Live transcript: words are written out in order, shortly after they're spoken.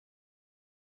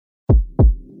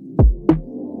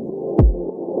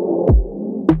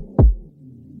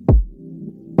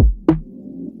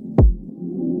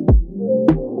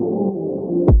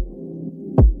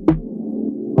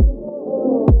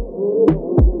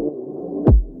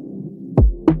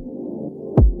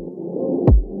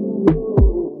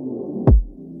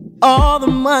All the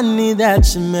money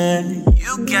that you made,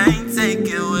 you can't take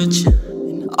it with you.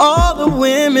 And all the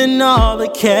women, all the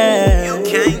cash, you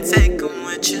can't take them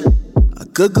with you. A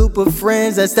good group of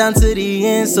friends that's down to the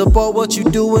end, support what you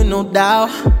doing, no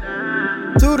doubt.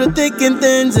 Through the thick and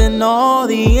thins and all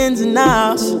the ins and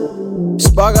outs.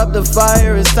 Spark up the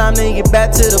fire, it's time to get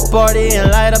back to the party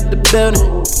and light up the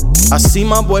building. I see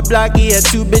my boy Blocky had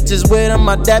 2 bitches with him.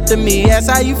 I dapped him, he asked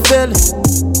how you feelin'.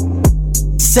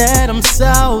 Said I'm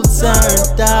so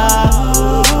turned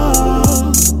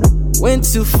out. Went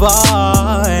too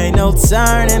far, ain't no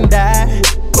turning back.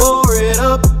 Pour it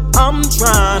up, I'm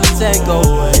trying to take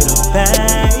away the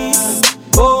pain.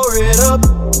 Pour it up,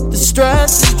 the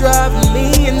stress is driving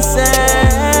me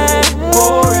insane.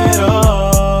 Pour it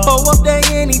up, oh up there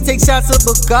and he take shots of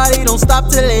Bacardi. Don't stop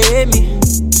till it hit me,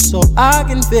 so I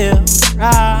can feel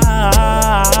right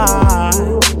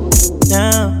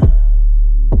now.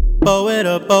 Pour it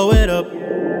up, pour it up.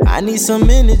 I need some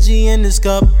energy in this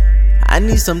cup. I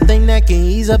need something that can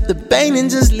ease up the pain and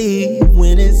just leave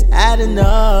when it's adding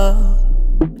up.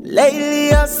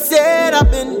 Lately I said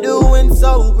I've been doing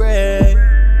so great.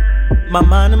 My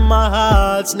mind and my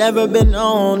heart's never been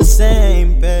on the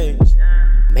same page.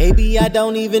 Maybe I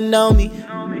don't even know me.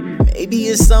 Maybe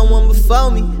it's someone before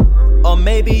me. Or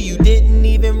maybe you didn't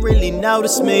even really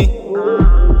notice me.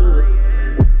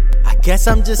 Guess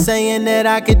I'm just saying that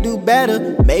I could do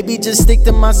better. Maybe just stick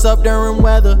to myself during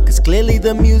weather. Cause clearly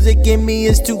the music in me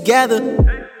is together.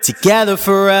 Together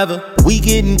forever. We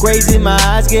getting crazy, my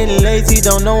eyes getting lazy.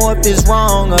 Don't know if it's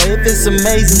wrong or if it's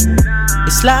amazing.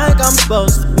 It's like I'm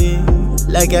supposed to be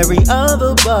like every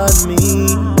other but me.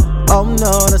 Oh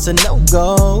no, that's a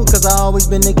no-go. Cause I always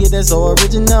been the kid that's so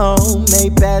original.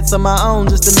 Made paths on my own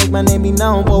just to make my name be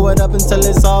known. Pour it up until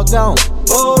it's all gone.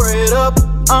 Pour it up,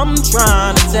 I'm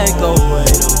trying to take away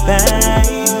the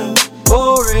pain.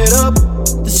 Pour it up,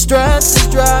 the stress is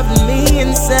driving me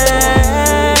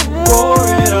insane. Pour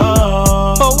it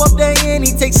up, pour up there and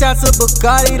he take shots of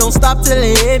Bacardi. Don't stop till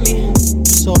it hit me,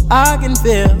 so I can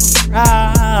feel right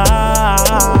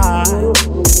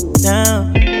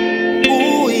now.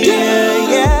 Ooh yeah,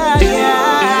 yeah, yeah.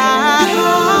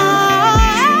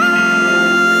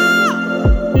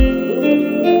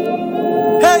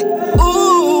 Hey,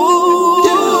 ooh,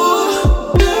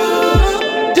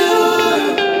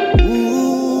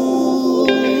 ooh,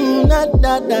 na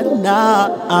na na na.